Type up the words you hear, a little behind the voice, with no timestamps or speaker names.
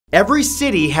Every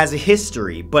city has a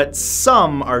history, but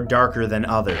some are darker than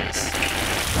others.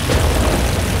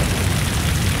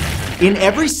 In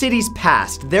every city's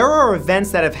past, there are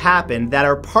events that have happened that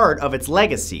are part of its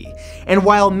legacy, and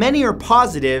while many are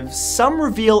positive, some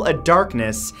reveal a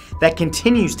darkness that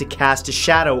continues to cast a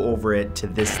shadow over it to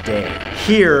this day.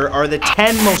 Here are the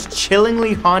 10 most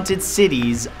chillingly haunted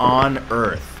cities on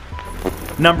Earth.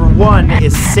 Number 1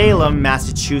 is Salem,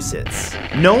 Massachusetts.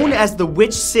 Known as the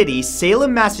Witch City,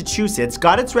 Salem, Massachusetts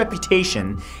got its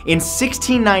reputation in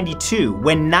 1692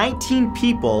 when 19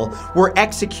 people were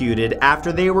executed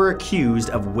after they were accused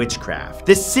of witchcraft.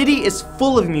 The city is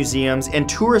full of museums and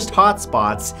tourist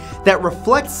hotspots that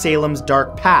reflect Salem's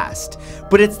dark past,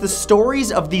 but it's the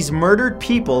stories of these murdered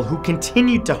people who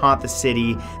continued to haunt the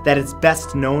city that it's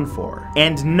best known for.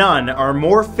 And none are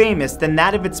more famous than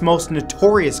that of its most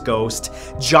notorious ghost,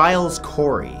 Giles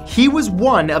Corey. He was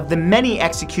one of the many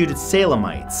executed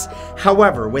Salemites.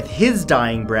 However, with his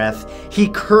dying breath, he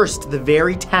cursed the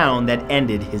very town that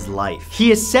ended his life.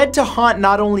 He is said to haunt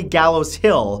not only Gallows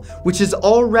Hill, which is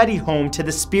already home to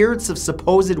the spirits of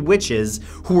supposed witches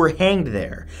who were hanged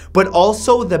there, but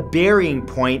also the burying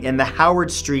point in the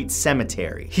Howard Street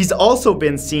Cemetery. He's also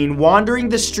been seen wandering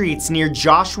the streets near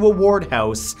Joshua Ward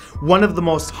House, one of the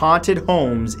most haunted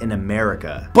homes in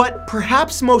America. But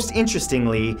perhaps most interestingly,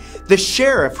 the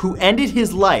sheriff who ended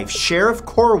his life, Sheriff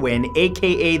Corwin,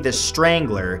 aka the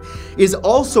Strangler, is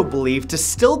also believed to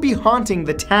still be haunting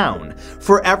the town,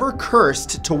 forever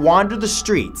cursed to wander the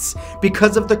streets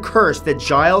because of the curse that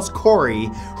Giles Corey,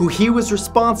 who he was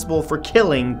responsible for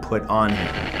killing, put on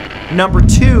him. Number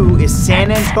 2 is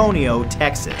San Antonio,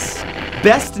 Texas.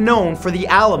 Best known for the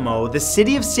Alamo, the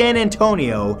city of San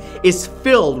Antonio is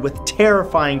filled with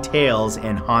terrifying tales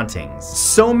and hauntings.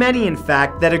 So many, in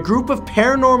fact, that a group of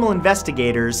paranormal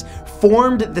investigators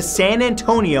formed the San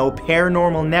Antonio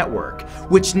Paranormal Network,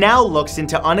 which now looks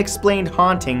into unexplained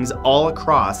hauntings all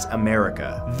across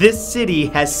America. This city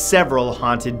has several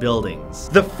haunted buildings.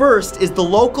 The first is the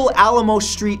local Alamo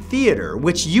Street Theater,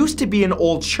 which used to be an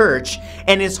old church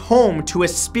and is home to a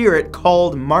spirit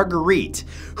called Marguerite,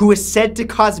 who is said to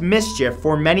cause mischief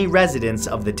for many residents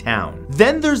of the town.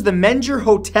 Then there's the Menger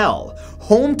Hotel,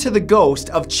 home to the ghost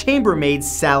of chambermaid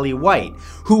Sally White,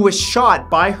 who was shot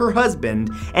by her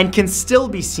husband and can still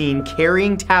be seen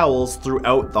carrying towels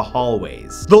throughout the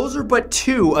hallways. Those are but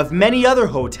two of many other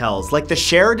hotels like the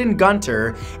Sheridan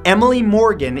Gunter, Emily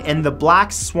Morgan, and the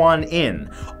Black Swan Inn,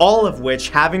 all of which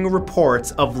having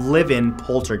reports of live-in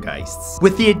poltergeists.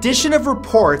 With the addition of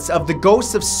reports of the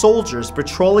ghosts of soldiers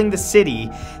patrolling the city,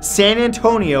 San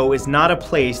Antonio is not a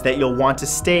place that you'll want to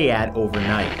stay at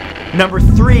overnight. Number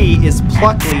 3 is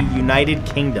Pluckley, United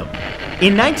Kingdom.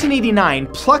 In 1989,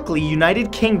 Pluckley,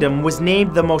 United Kingdom was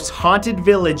named the most haunted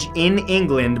village in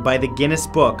England by the Guinness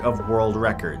Book of World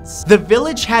Records. The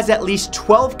village has at least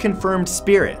 12 confirmed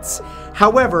spirits.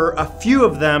 However, a few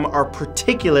of them are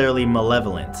particularly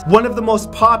malevolent. One of the most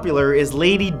popular is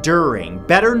Lady During,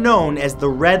 better known as the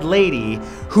Red Lady,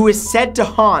 who is said to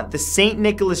haunt the St.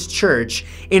 Nicholas Church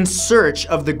in search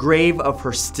of the grave of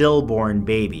her stillborn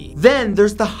baby. Then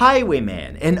there's the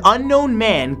Highwayman, an unknown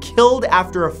man killed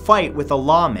after a fight with a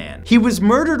lawman. He was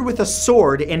murdered with a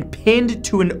sword and pinned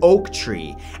to an oak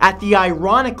tree at the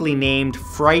ironically named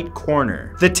Fright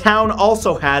Corner. The town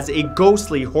also has a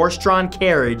ghostly horse-drawn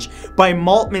carriage by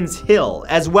Maltman's Hill,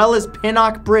 as well as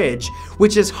Pinnock Bridge,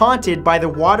 which is haunted by the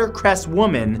Watercress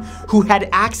woman who had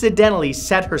accidentally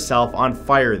set herself on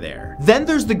fire there. Then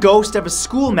there's the ghost of a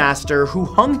schoolmaster who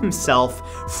hung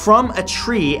himself from a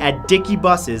tree at Dicky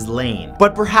Bus's Lane.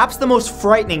 But perhaps the most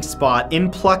frightening spot in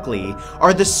Pluckley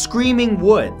are the Screaming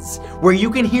Woods, where you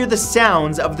can hear the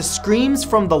sounds of the screams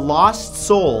from the lost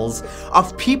souls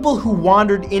of people who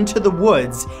wandered into the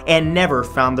woods and never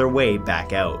found their way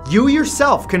back out. You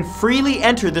yourself can freely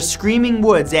enter the Screaming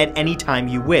Woods at any time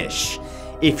you wish,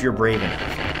 if you're brave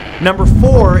enough. Number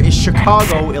 4 is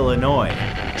Chicago, Illinois.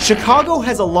 Chicago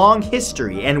has a long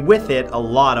history, and with it, a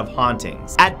lot of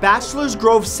hauntings. At Bachelor's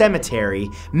Grove Cemetery,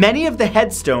 many of the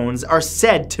headstones are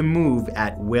said to move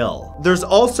at will. There's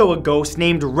also a ghost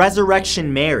named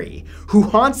Resurrection Mary, who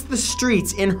haunts the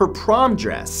streets in her prom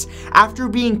dress after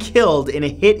being killed in a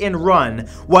hit and run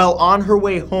while on her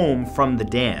way home from the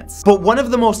dance. But one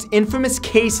of the most infamous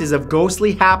cases of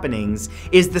ghostly happenings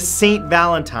is the St.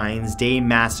 Valentine's Day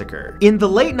Massacre. In the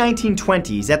late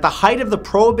 1920s, at the height of the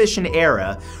Prohibition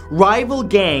era, rival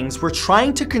gangs were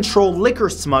trying to control liquor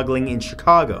smuggling in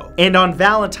Chicago. And on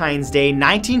Valentine's Day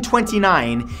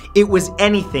 1929, it was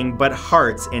anything but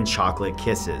hearts and chocolate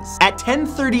kisses. At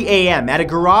 10:30 a.m. at a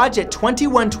garage at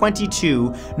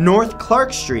 2122 North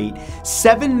Clark Street,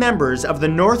 7 members of the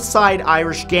North Side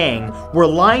Irish Gang were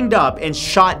lined up and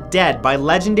shot dead by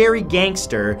legendary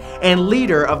gangster and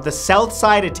leader of the South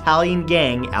Side Italian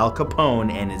gang Al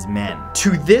Capone and his men.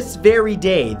 To this very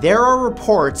day, there are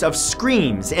reports of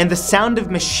screams and the sound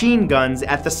of machine guns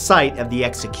at the site of the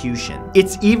execution.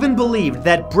 It's even believed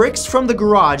that bricks from the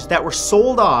garage that were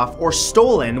sold off or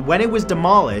stolen when it was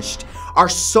demolished are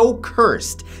so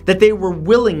cursed that they were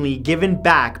willingly given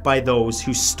back by those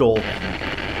who stole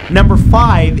them. Number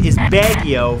 5 is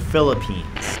Baguio,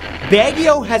 Philippines.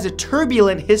 Baguio has a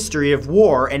turbulent history of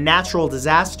war and natural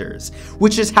disasters,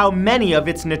 which is how many of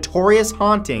its notorious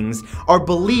hauntings are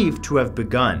believed to have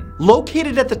begun.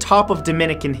 Located at the top of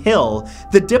Dominican Hill,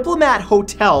 the Diplomat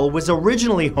Hotel was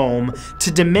originally home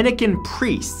to Dominican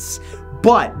priests.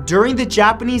 But during the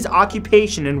Japanese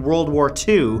occupation in World War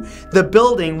II, the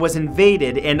building was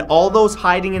invaded and all those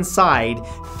hiding inside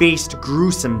faced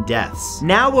gruesome deaths.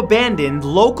 Now abandoned,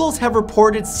 locals have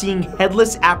reported seeing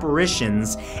headless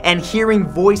apparitions and hearing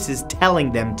voices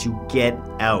telling them to get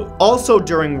out. Also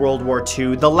during World War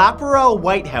II, the Laparelle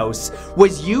White House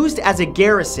was used as a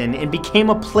garrison and became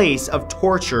a place of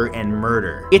torture and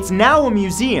murder. It's now a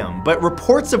museum, but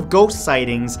reports of ghost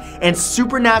sightings and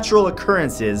supernatural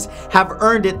occurrences have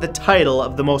earned it the title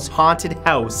of the most haunted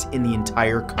house in the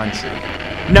entire country.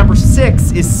 Number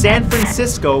 6 is San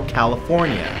Francisco,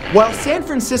 California. While San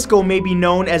Francisco may be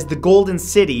known as the Golden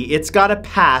City, it's got a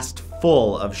past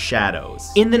full of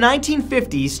shadows. In the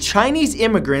 1950s, Chinese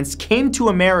immigrants came to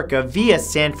America via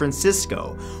San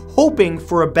Francisco, hoping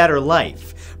for a better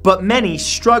life. But many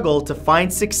struggled to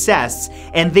find success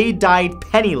and they died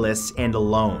penniless and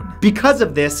alone. Because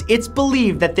of this, it's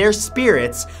believed that their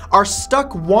spirits are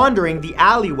stuck wandering the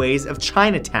alleyways of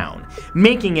Chinatown,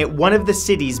 making it one of the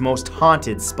city's most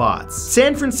haunted spots.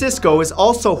 San Francisco is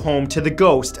also home to the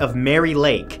ghost of Mary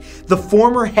Lake, the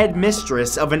former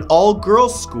headmistress of an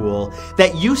all-girls school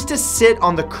that used to sit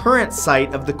on the current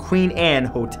site of the Queen Anne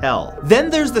Hotel. Then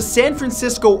there's the San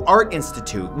Francisco Art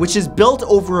Institute, which is built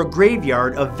over a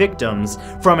graveyard of victims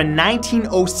from a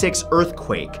 1906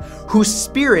 earthquake, whose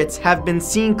spirits have been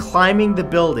seen climbing the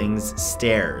building's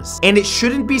stairs. And it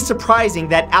shouldn't be surprising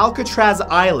that Alcatraz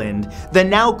Island, the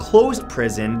now closed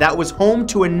prison that was home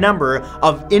to a number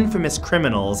of infamous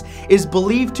criminals, is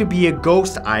believed to be a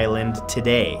ghost island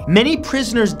today. Many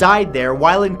prisoners died there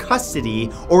while in custody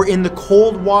or in the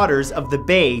cold waters of the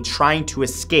bay trying to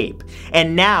escape,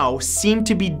 and now seem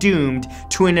to be doomed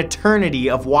to an eternity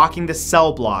of walking the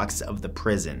cell blocks of the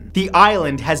prison. The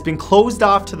island has been closed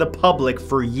off to the public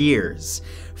for years,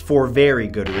 for very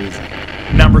good reason.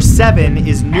 Number 7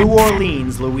 is New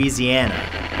Orleans,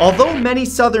 Louisiana. Although many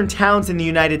southern towns in the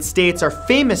United States are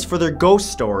famous for their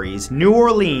ghost stories, New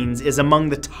Orleans is among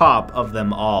the top of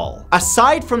them all.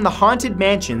 Aside from the haunted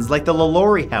mansions like the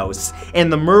LaLaurie House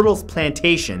and the Myrtles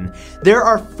Plantation, there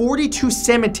are 42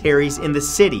 cemeteries in the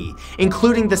city,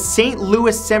 including the St.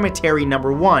 Louis Cemetery No.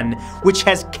 1, which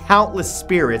has countless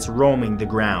spirits roaming the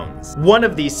grounds. One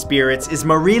of these spirits is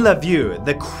Marie Laveau,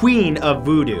 the Queen of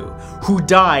Voodoo, who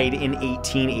died in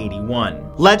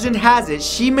 1881. Legend has it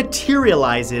she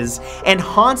materializes and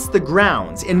haunts the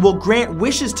grounds and will grant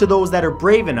wishes to those that are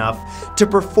brave enough to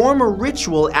perform a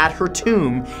ritual at her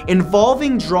tomb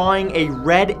involving drawing a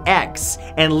red X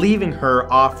and leaving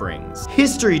her offerings.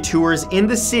 History tours in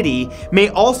the city may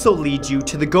also lead you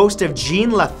to the ghost of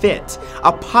Jean Lafitte,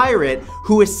 a pirate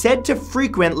who is said to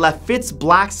frequent Lafitte's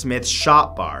blacksmith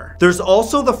shop bar. There's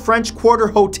also the French Quarter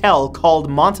Hotel called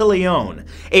Monteleone,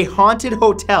 a haunted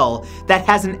hotel that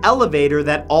has an elevator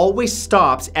that always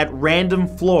stops at random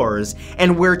floors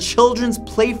and where children's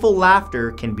playful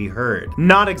laughter can be heard.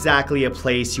 Not exactly a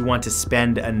place you want to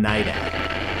spend a night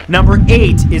at. Number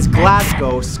 8 is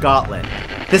Glasgow, Scotland.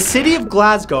 The city of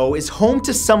Glasgow is home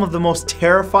to some of the most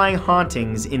terrifying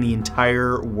hauntings in the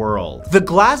entire world. The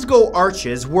Glasgow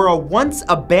Arches were a once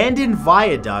abandoned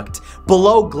viaduct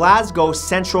below Glasgow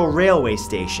Central Railway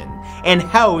Station and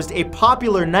housed a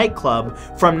popular nightclub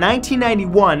from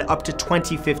 1991 up to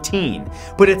 2015,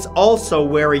 but it's also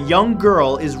where a young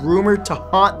girl is rumored to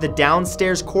haunt the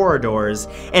downstairs corridors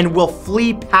and will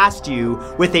flee past you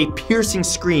with a piercing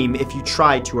scream if you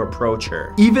try to approach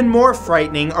her. Even more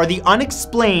frightening are the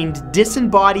unexplained,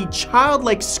 disembodied,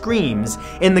 childlike screams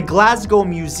in the Glasgow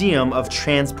Museum of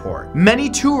Transport. Many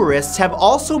tourists have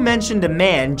also mentioned a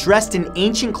man dressed in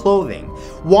ancient clothing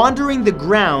wandering the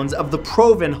grounds of the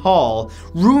Proven Hall Hall,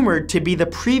 rumored to be the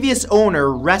previous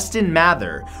owner Reston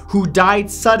Mather, who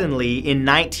died suddenly in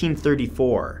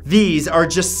 1934. These are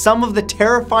just some of the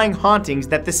terrifying hauntings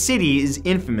that the city is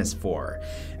infamous for.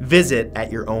 Visit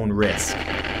at your own risk.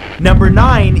 Number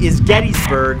 9 is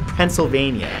Gettysburg,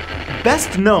 Pennsylvania.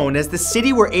 Best known as the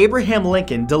city where Abraham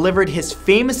Lincoln delivered his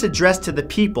famous address to the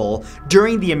people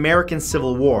during the American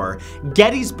Civil War,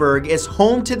 Gettysburg is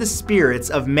home to the spirits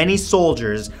of many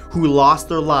soldiers who lost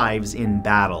their lives in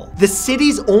battle. The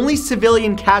city's only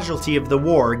civilian casualty of the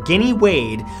war, Guinea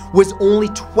Wade, was only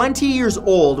 20 years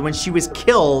old when she was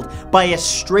killed by a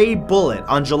stray bullet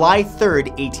on July 3rd,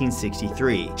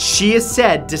 1863. She is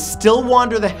said to still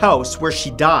wander the house where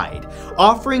she died,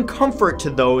 offering comfort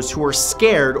to those who were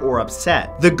scared or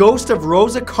upset. The ghost of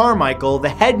Rosa Carmichael, the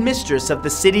head mistress of the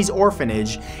city's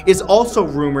orphanage, is also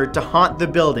rumored to haunt the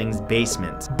building's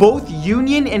basement. Both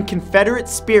Union and Confederate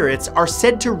spirits are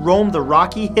said to roam the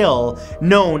rocky hill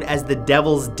known as the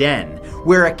Devil's Den,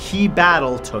 where a key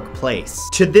battle took place.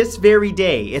 To this very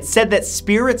day, it's said that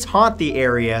spirits haunt the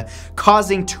area,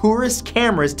 causing tourist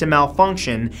cameras to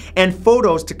malfunction and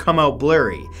photos to come out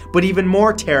blurry, but even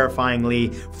more terrifyingly,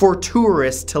 for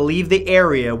tourists to leave the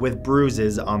area with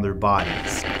bruises on their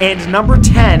bodies. And number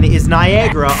 10 is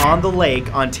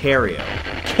Niagara-on-the-Lake, Ontario.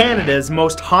 Canada's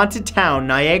most haunted town,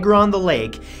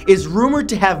 Niagara-on-the-Lake, is rumored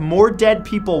to have more dead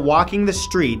people walking the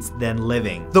streets than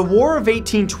living. The War of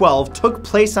 1812 took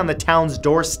place on the town's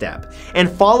doorstep,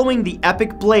 and following the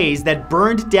epic blaze that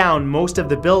burned down most of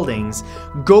the buildings,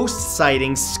 ghost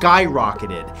sightings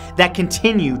skyrocketed that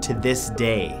continue to this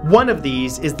day. One of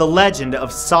these is the legend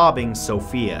of Sobbing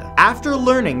Sophia. After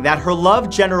learning that her love,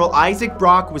 General Isaac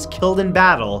Brock, was killed in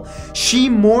battle, she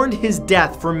mourned his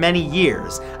death for many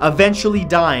years, eventually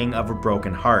dying of a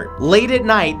broken heart. Late at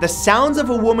night, the sounds of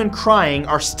a woman crying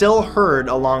are still heard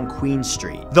along Queen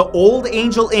Street. The Old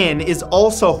Angel Inn is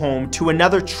also home to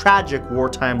another tragic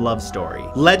wartime love story.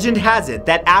 Legend has it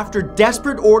that after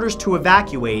desperate orders to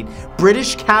evacuate,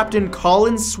 British Captain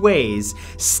Colin Sways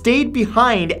stayed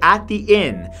behind at the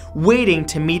inn, waiting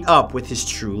to meet up with his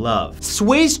true love.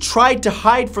 Sways tried to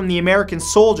hide from the American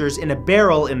soldiers in a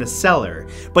barrel in the cellar,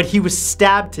 but he was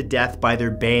stabbed to death by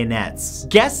their bayonets.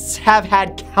 Guests have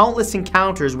had countless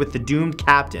encounters with the doomed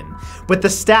captain, but the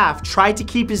staff tried to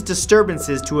keep his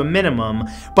disturbances to a minimum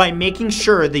by making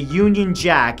sure the Union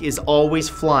Jack is always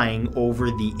flying over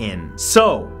the inn.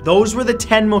 So, those were the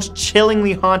 10 most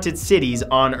chillingly haunted cities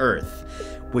on Earth.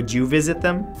 Would you visit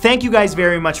them? Thank you guys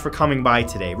very much for coming by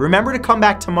today. Remember to come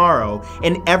back tomorrow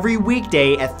and every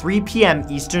weekday at 3 p.m.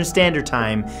 Eastern Standard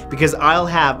Time because I'll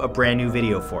have a brand new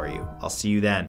video for you. I'll see you then.